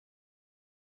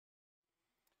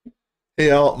Hey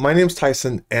Al, my name's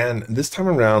Tyson, and this time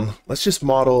around, let's just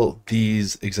model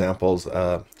these examples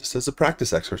just as a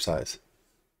practice exercise.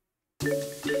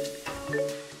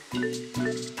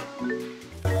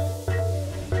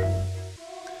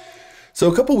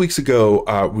 So a couple weeks ago,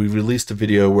 we released a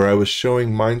video where I was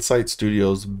showing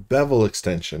mind.sight.studios Bevel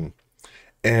extension,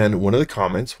 and one of the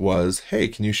comments was, hey,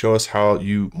 can you show us how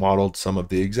you modeled some of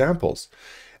the examples?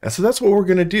 And so that's what we're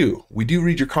going to do. We do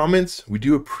read your comments. We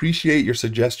do appreciate your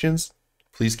suggestions.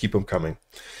 Please keep them coming.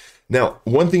 Now,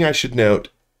 one thing I should note,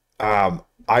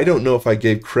 I don't know if I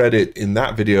gave credit in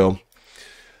that video.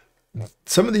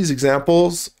 Some of these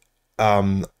examples,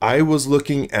 I was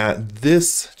looking at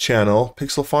this channel,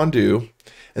 Pixel Fondue,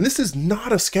 and this is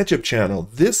not a SketchUp channel.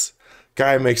 This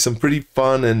guy makes some pretty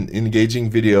fun and engaging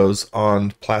videos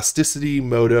on plasticity,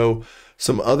 Modo,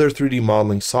 some other 3D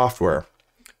modeling software.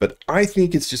 But I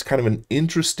think it's just kind of an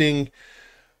interesting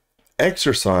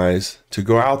exercise to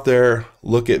go out there,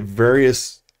 look at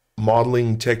various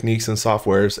modeling techniques and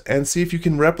softwares and see if you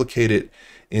can replicate it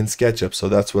in SketchUp. So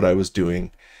that's what I was doing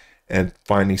and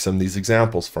finding some of these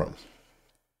examples from.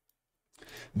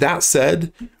 That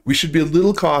said, we should be a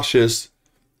little cautious.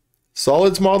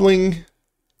 Solids modeling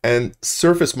and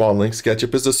surface modeling,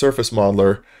 SketchUp is a surface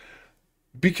modeler.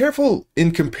 Be careful in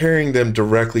comparing them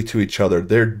directly to each other.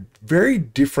 They're very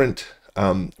different.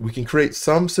 We can create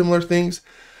some similar things,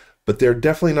 but they're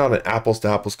definitely not an apples to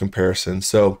apples comparison.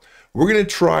 So we're going to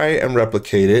try and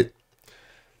replicate it.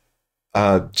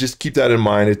 Just keep that in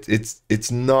mind.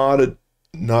 It's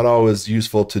not always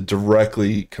useful to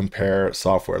directly compare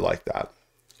software like that.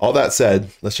 All that said,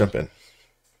 let's jump in.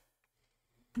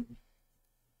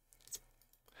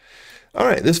 All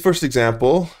right, this first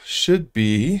example should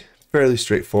be fairly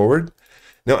straightforward.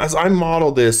 Now, as I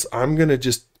model this, I'm going to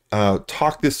just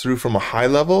talk this through from a high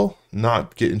level,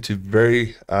 not get into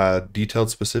very detailed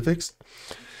specifics.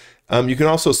 You can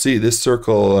also see this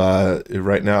circle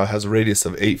right now has a radius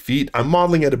of 8 feet. I'm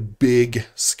modeling at a big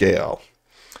scale.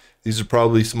 These are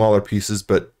probably smaller pieces,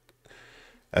 but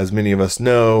as many of us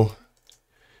know,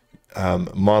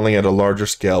 modeling at a larger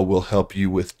scale will help you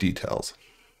with details.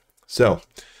 So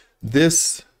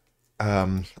this,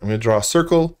 I'm going to draw a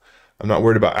circle. I'm not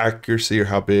worried about accuracy or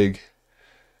how big.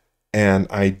 And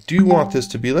I do want this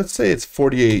to be, let's say it's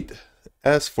 48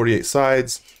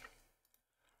 sides.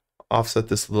 Offset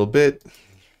this a little bit.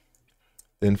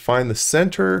 Then find the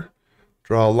center,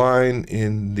 draw a line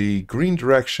in the green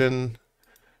direction,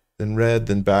 then red,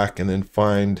 then back, and then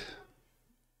find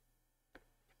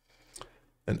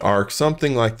an arc,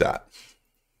 something like that.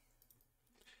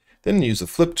 Then use a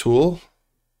flip tool.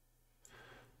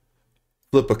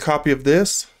 Flip a copy of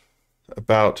this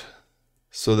about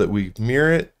so that we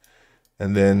mirror it,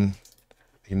 and then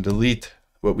we can delete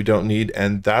what we don't need,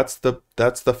 and that's the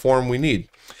form we need.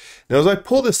 Now, as I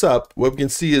pull this up, what we can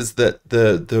see is that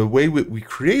the way we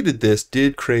created this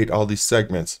did create all these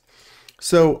segments.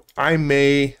 So I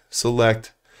may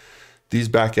select these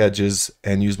back edges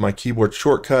and use my keyboard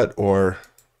shortcut or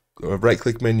a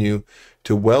right-click menu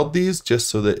to weld these just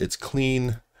so that it's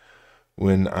clean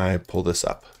when I pull this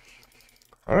up.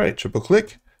 All right, triple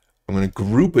click. I'm going to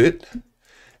group it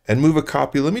and move a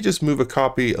copy. Let me just move a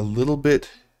copy a little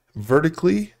bit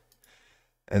vertically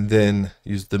and then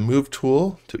use the move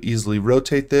tool to easily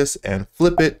rotate this and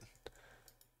flip it.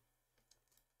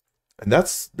 And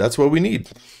that's what we need.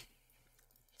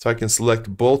 So I can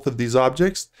select both of these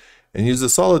objects and use the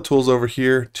solid tools over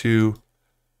here to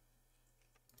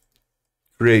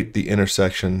create the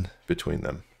intersection between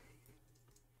them.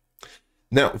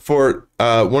 Now, for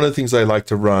one of the things I like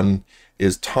to run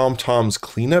is ThomThom's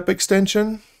cleanup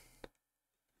extension.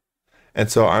 And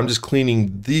so I'm just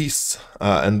cleaning these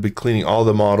and be cleaning all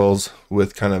the models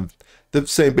with kind of the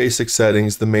same basic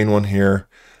settings. The main one here,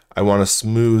 I want to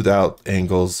smooth out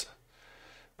angles.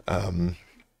 I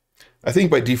think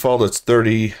by default it's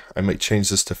 30. I might change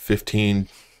this to 15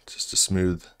 just to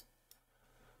smooth.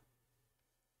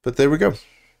 But there we go.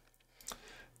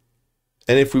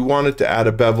 And if we wanted to add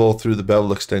a bevel through the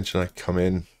bevel extension, I come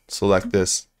in, select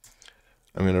this.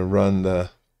 I'm going to run the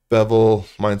Bevel,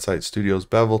 mind.sight.studios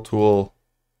Bevel tool.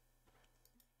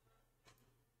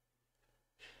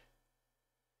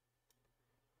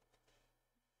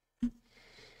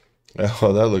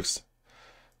 Oh, that looks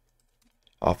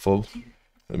awful.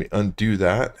 Let me undo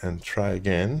that and try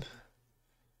again.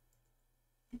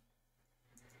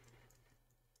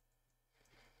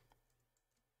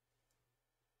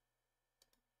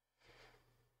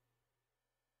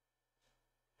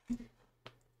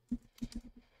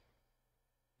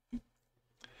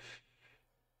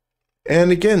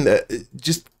 And again,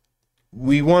 just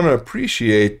we want to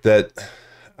appreciate that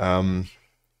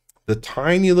the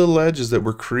tiny little edges that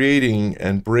we're creating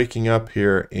and breaking up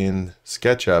here in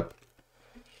SketchUp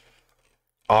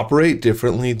operate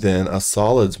differently than a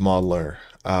solids modeler.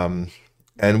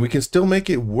 And we can still make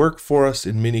it work for us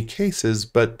in many cases,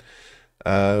 but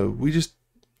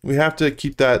we have to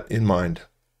keep that in mind.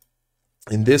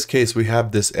 In this case, we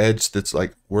have this edge that's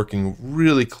like working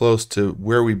really close to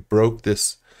where we broke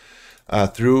this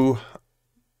through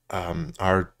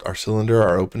our cylinder,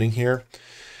 our opening here.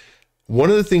 One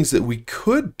of the things that we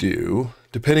could do,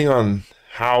 depending on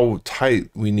how tight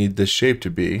we need this shape to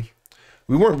be,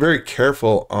 we weren't very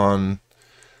careful on,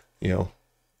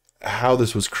 how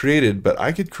this was created, but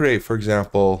I could create, for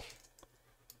example,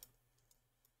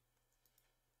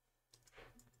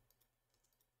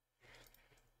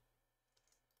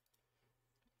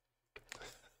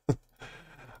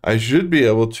 I should be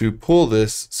able to pull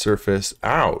this surface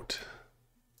out.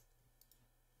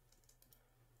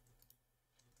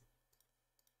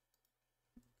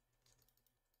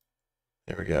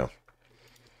 There we go.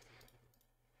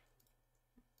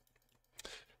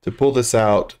 To pull this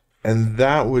out, and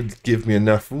that would give me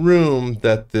enough room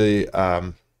that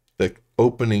the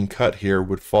opening cut here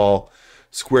would fall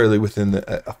squarely within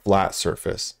a flat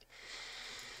surface.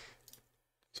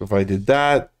 So if I did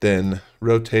that, then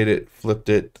rotate it, flipped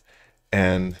it,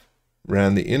 and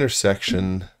ran the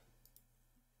intersection,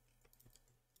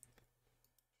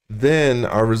 then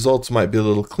our results might be a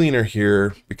little cleaner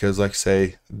here because, like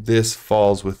say, this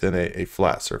falls within a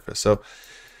flat surface. So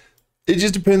it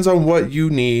just depends on what you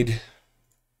need.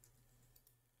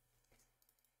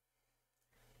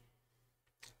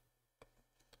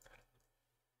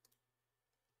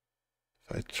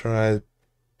 If I try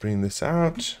bring this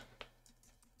out,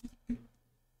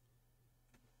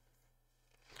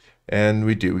 and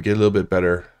we get a little bit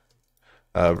better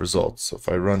results. So if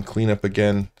I run cleanup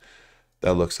again,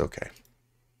 that looks okay.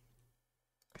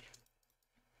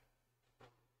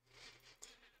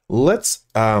 Let's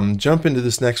jump into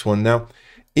this next one. Now,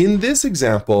 in this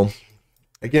example,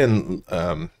 again,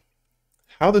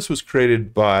 how this was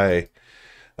created by,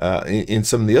 in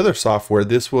some of the other software,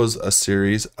 this was a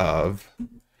series of,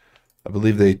 I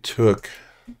believe they took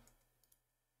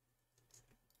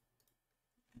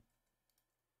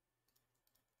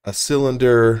a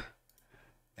cylinder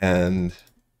and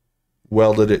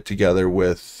welded it together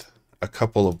with a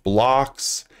couple of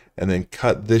blocks and then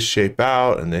cut this shape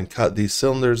out and then cut these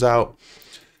cylinders out.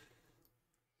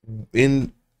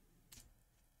 When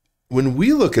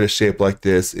we look at a shape like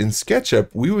this in SketchUp,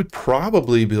 we would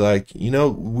probably be like,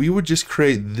 we would just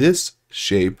create this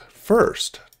shape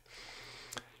first.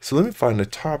 So let me find the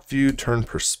top view, turn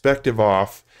perspective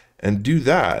off, and do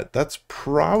that. That's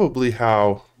probably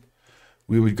how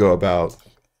we would go about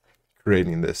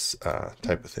creating this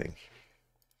type of thing.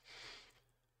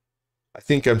 I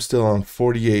think I'm still on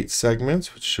 48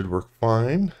 segments, which should work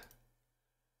fine.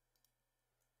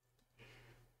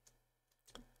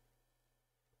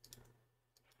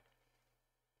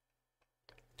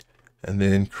 And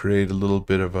then create a little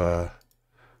bit of a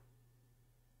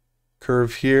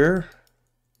curve here.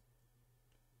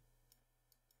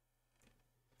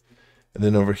 And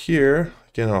then over here,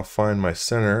 again, I'll find my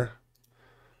center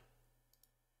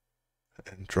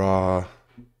and draw.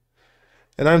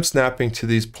 And I'm snapping to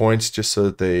these points just so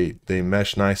that they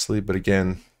mesh nicely. But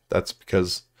again, that's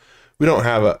because we don't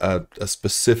have a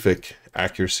specific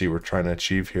accuracy we're trying to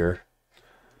achieve here.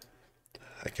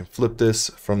 I can flip this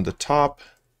from the top.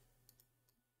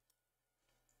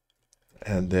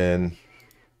 And then,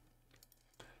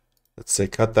 let's say,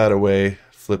 cut that away,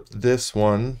 flip this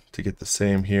one to get the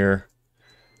same here.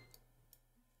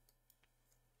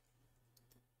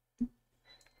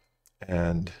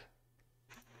 And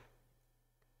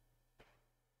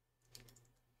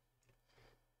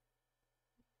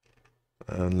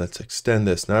let's extend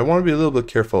this. Now I want to be a little bit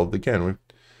careful. Again,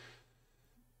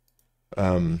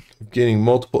 we're getting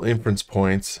multiple inference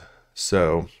points,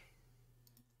 so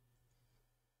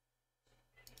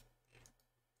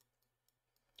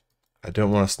I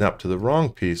don't want to snap to the wrong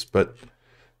piece, but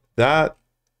that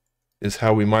is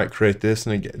how we might create this.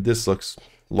 And again, this looks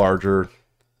larger.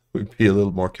 We'd be a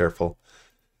little more careful.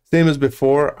 Same as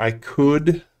before, I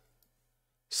could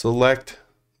select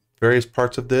various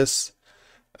parts of this,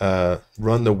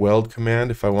 run the weld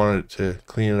command if I wanted to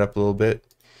clean it up a little bit.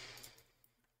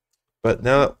 But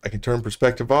now I can turn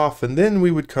perspective off, and then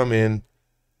we would come in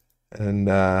and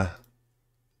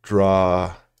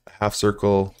draw a half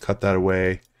circle, cut that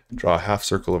away, draw a half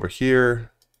circle over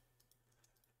here.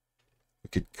 We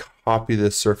could copy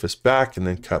this surface back and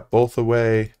then cut both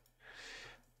away.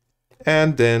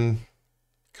 And then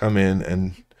come in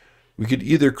and we could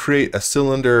either create a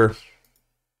cylinder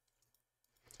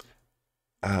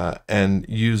and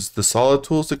use the solid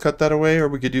tools to cut that away, or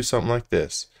we could do something like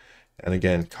this. And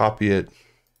again, copy it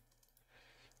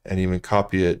and even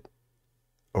copy it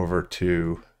over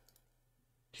to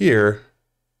here.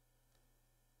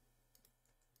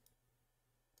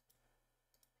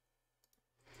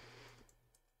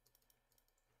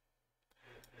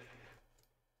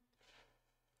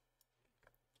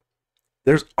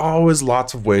 There's always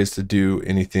lots of ways to do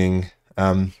anything.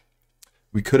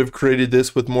 We could have created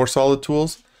this with more solid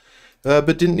tools, but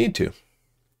didn't need to.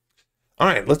 All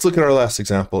right, let's look at our last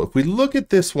example. If we look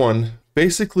at this one,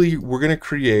 basically we're going to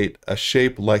create a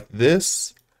shape like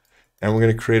this, and we're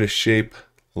going to create a shape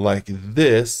like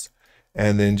this,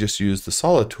 and then just use the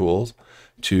solid tools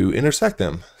to intersect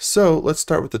them. So let's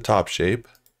start with the top shape.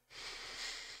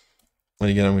 And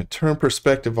again, I'm going to turn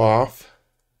perspective off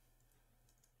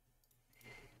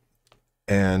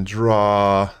and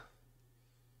draw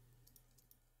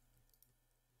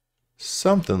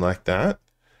something like that.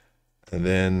 And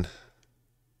then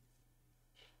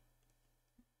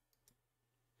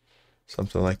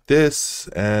something like this,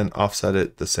 and offset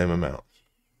it the same amount.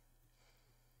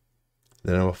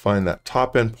 Then I will find that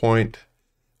top end point.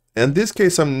 In this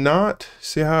case, I'm not,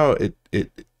 see how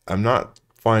I'm not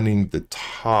finding the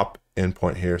top end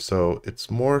point here. So it's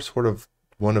more sort of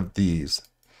one of these.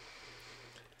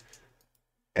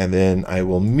 And then I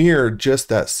will mirror just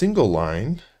that single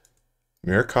line,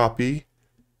 mirror copy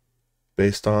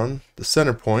based on the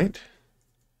center point,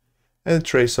 and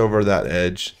trace over that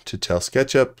edge to tell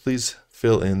SketchUp, please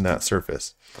fill in that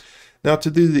surface. Now to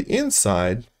do the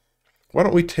inside, why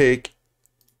don't we take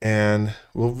and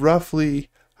we'll roughly,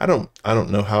 I don't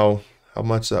know how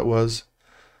much that was.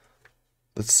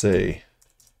 Let's say,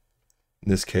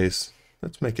 in this case,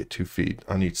 let's make it 2 feet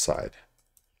on each side.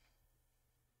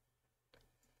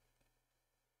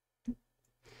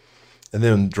 And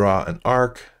then draw an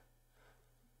arc,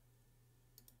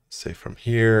 say from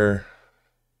here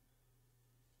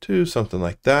to something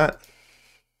like that.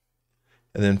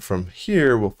 And then from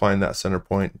here, we'll find that center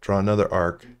point, draw another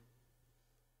arc,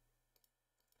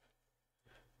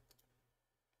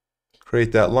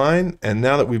 create that line. And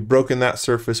now that we've broken that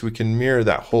surface, we can mirror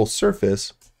that whole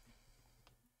surface.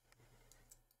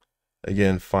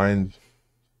 Again, find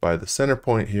by the center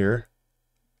point here.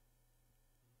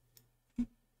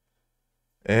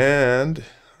 And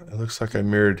it looks like I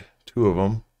mirrored 2 of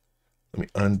them. Let me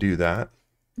undo that.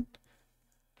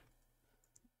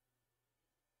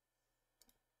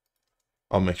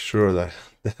 I'll make sure that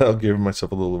I'll give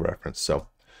myself a little reference. So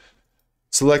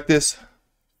select this,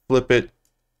 flip it,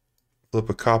 flip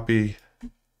a copy.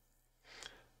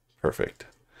 Perfect.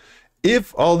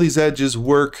 If all these edges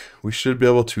work, we should be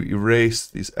able to erase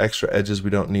these extra edges we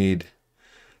don't need.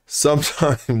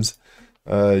 Sometimes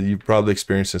you've probably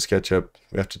experienced in SketchUp,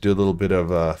 we have to do a little bit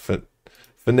of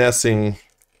finessing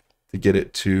to get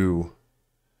it to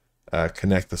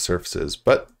connect the surfaces,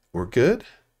 but we're good.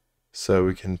 So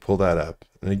we can pull that up.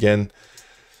 And again,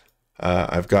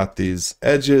 I've got these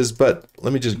edges, but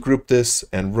let me just group this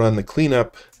and run the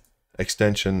cleanup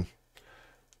extension.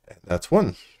 And that's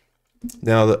one.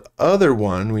 Now the other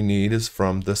one we need is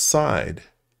from the side.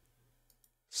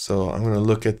 So I'm going to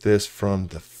look at this from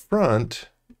the front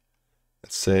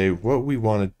and say what we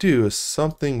want to do is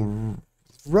something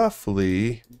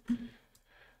roughly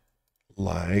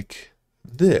like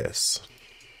this.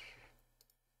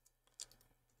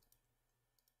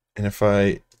 And if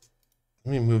let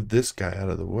me move this guy out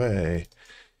of the way.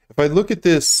 If I look at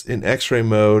this in X-ray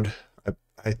mode,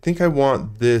 I think I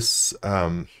want this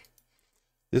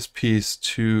this piece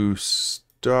to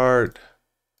start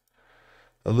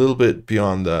a little bit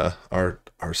beyond our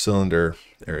cylinder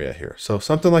area here. So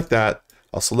something like that.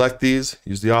 I'll select these,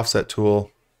 use the offset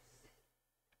tool,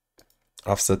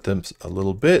 offset them a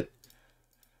little bit,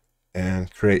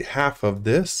 and create half of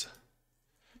this.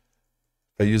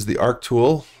 If I use the arc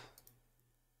tool,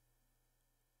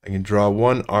 I can draw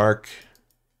one arc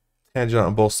tangent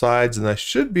on both sides, and I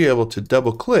should be able to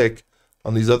double click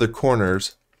on these other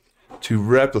corners to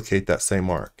replicate that same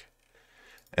arc.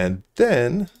 And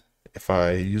then if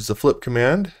I use the flip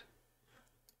command,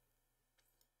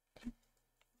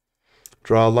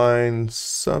 draw a line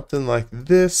something like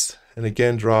this, and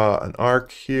again draw an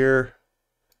arc here,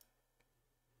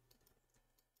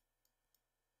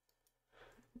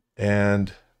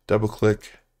 and double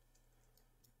click.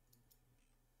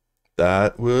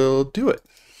 That will do it.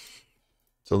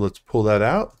 So let's pull that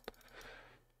out,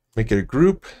 make it a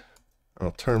group.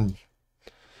 I'll turn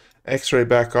X-ray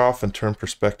back off and turn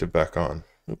perspective back on.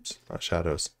 Oops, not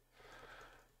shadows.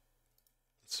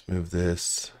 Let's move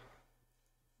this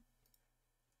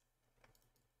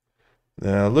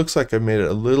Now, it looks like I made it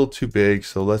a little too big,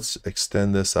 so let's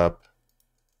extend this up.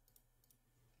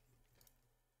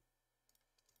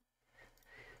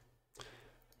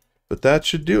 But that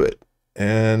should do it.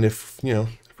 And if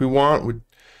we want, we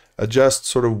adjust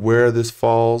sort of where this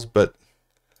falls, but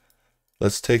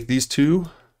let's take these two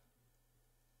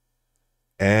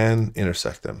and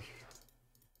intersect them.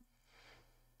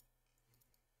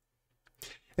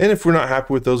 And if we're not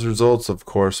happy with those results, of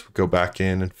course, we go back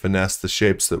in and finesse the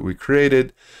shapes that we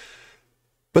created.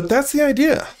 But that's the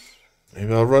idea.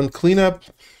 Maybe I'll run cleanup.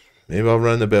 Maybe I'll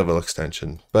run the Bevel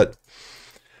extension. But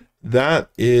that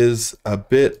is a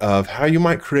bit of how you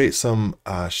might create some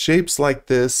shapes like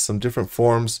this, some different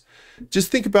forms.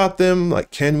 Just think about them, like,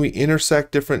 can we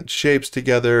intersect different shapes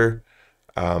together?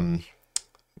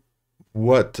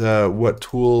 What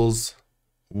tools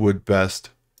would best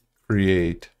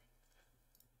create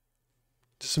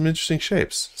some interesting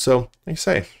shapes? So, like I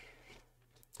say,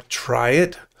 try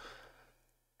it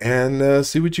and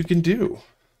see what you can do.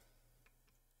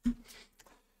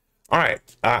 All right,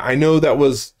 I know that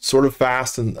was sort of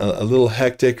fast and a little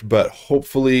hectic, but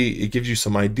hopefully it gives you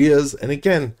some ideas. And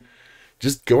again,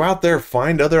 just go out there,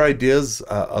 find other ideas,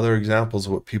 other examples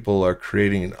of what people are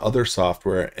creating in other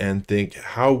software, and think,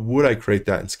 how would I create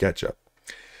that in SketchUp?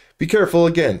 Be careful,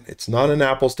 again, it's not an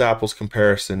apples to apples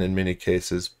comparison in many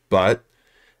cases, but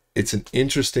it's an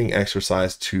interesting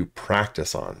exercise to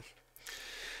practice on.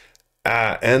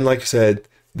 And like I said,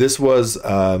 this was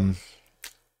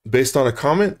based on a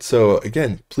comment. So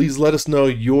again, please let us know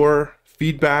your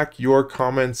feedback, your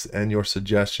comments, and your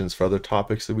suggestions for other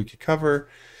topics that we could cover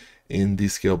in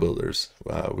these skill builders.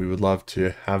 We would love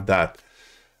to have that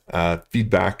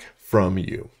feedback from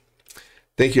you.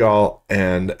 Thank you all.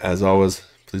 And as always,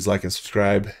 please like and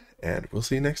subscribe, and we'll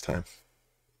see you next time.